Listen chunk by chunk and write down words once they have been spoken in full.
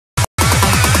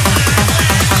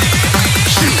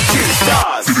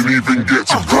even get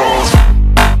to cross.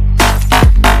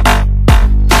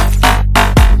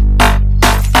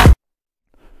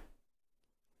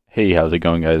 Hey, how's it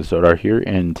going, guys? Dsr here,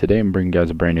 and today I'm bringing you guys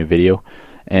a brand new video.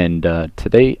 And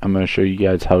today I'm going to show you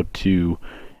guys how to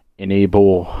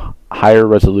enable higher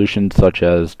resolutions such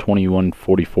as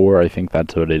 2144, I think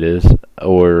that's what it is,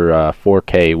 or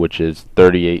 4K, which is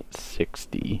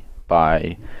 3860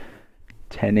 by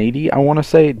 1080. I want to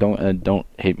say. Don't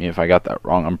hate me if I got that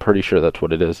wrong. I'm pretty sure that's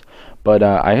what it is. But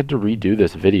I had to redo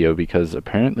this video because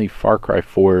apparently Far Cry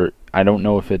 4. I don't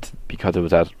know if it's because it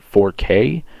was at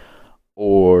 4K.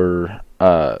 Or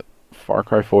Far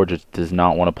Cry 4 just does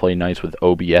not want to play nice with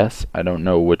OBS. I don't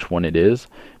know which one it is,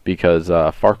 because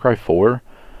Far Cry 4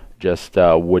 just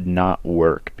would not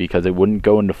work because it wouldn't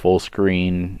go into full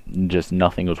screen. Just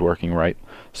nothing was working right.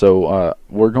 So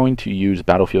we're going to use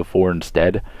Battlefield 4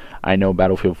 instead. I know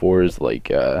Battlefield 4 is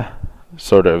like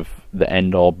sort of the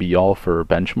end-all be-all for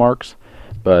benchmarks,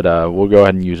 but we'll go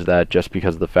ahead and use that just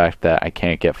because of the fact that I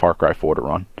can't get Far Cry 4 to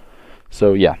run.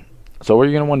 So yeah, so what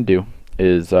you're going to want to do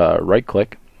is right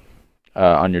click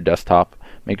on your desktop,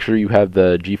 make sure you have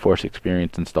the GeForce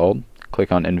Experience installed,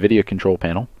 click on NVIDIA Control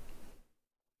Panel,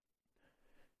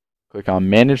 click on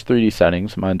Manage 3D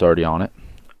Settings, mine's already on it.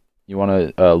 You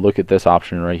want to look at this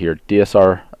option right here,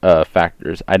 Dsr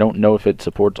Factors. I don't know if it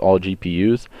supports all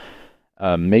GPUs.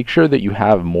 Make sure that you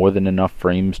have more than enough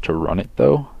frames to run it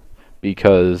though,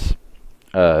 because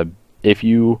if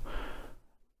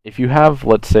you have,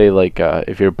 let's say, like,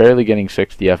 if you're barely getting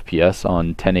 60 FPS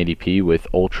on 1080p with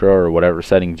Ultra or whatever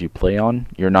settings you play on,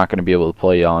 you're not going to be able to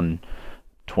play on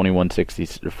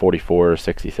 2160, 44, or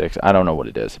 66. I don't know what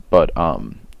it is, but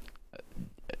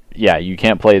yeah, you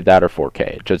can't play that or 4K.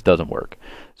 It just doesn't work.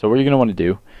 So what you're going to want to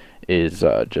do is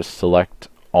just select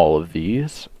all of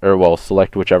these, or well,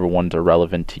 select whichever ones are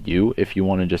relevant to you. If you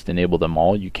want to just enable them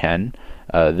all, you can.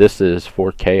 This is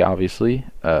 4K, obviously.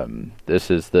 This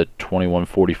is the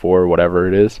 2144, whatever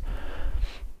it is.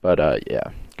 But yeah,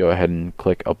 go ahead and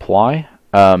click apply.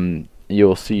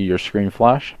 You'll see your screen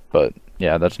flash, but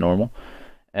yeah, that's normal.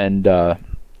 And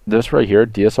this right here,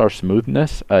 Dsr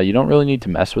Smoothness, you don't really need to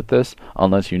mess with this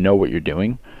unless you know what you're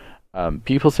doing.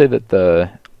 People say that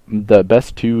the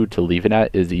best two to leave it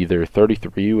at is either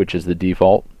 33, which is the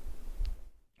default.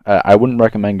 I wouldn't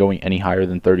recommend going any higher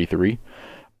than 33.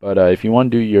 But if you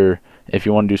want to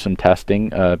do some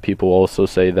testing, people also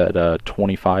say that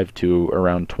 25 to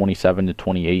around 27 to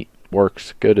 28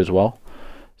 works good as well.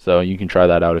 So you can try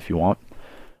that out if you want.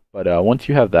 But once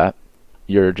you have that,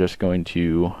 you're just going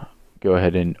to go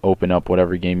ahead and open up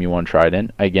whatever game you want to try it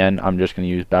in. Again, I'm just going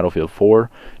to use Battlefield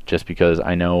 4 just because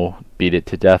I know beat it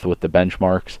to death with the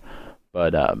benchmarks.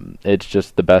 But it's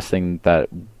just the best thing that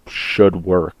should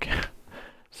work.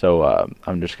 So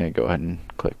I'm just going to go ahead and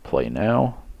click play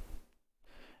now.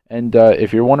 And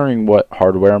if you're wondering what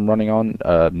hardware I'm running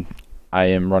on, I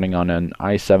am running on an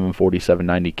i7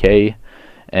 4790K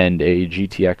and a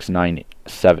GTX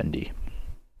 970.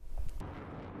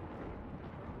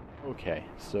 Okay,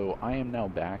 so I am now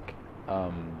back.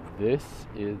 This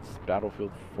is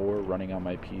Battlefield 4 running on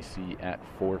my PC at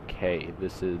 4K.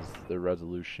 This is the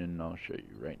resolution I'll show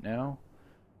you right now.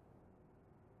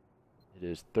 It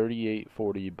is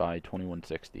 3840 by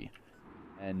 2160.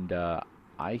 And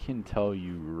I can tell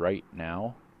you right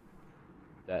now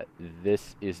that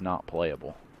this is not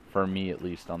playable. For me, at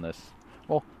least, on this.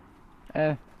 Well,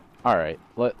 alright.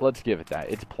 Let's give it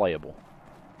that. It's playable.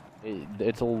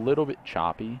 It's a little bit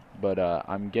choppy, but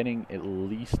I'm getting at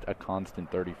least a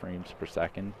constant 30 frames per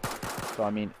second. So,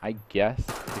 I mean, I guess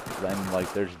then,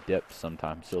 like, there's dips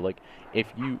sometimes. So, like, if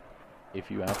you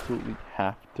absolutely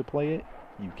have to play it,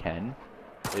 you can.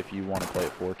 If you want to play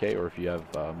at 4K, or if you have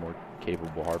more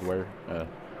capable hardware,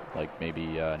 like maybe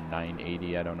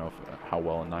 980. I don't know how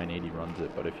well a 980 runs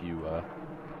it, but if you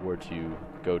were to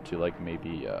go to like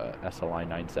maybe SLI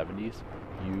 970s,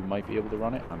 you might be able to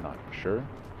run it. I'm not sure,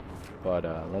 but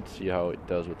let's see how it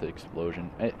does with the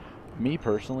explosion. Me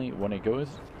personally, when it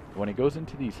goes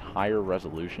into these higher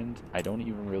resolutions, I don't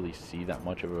even really see that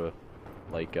much of a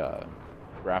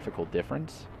graphical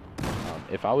difference.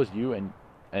 If I was you, and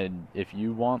if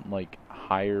you want like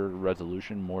higher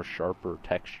resolution, more sharper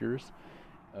textures,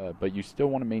 but you still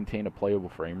want to maintain a playable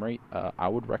frame rate, I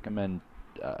would recommend,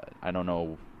 I don't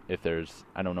know if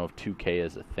 2K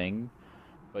is a thing,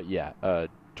 but yeah,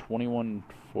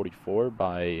 2144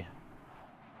 by,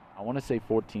 I want to say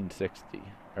 1460,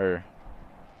 or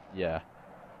yeah,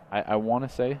 I want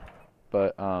to say,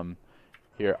 but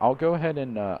here, I'll go ahead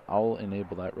and I'll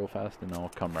enable that real fast and I'll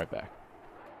come right back.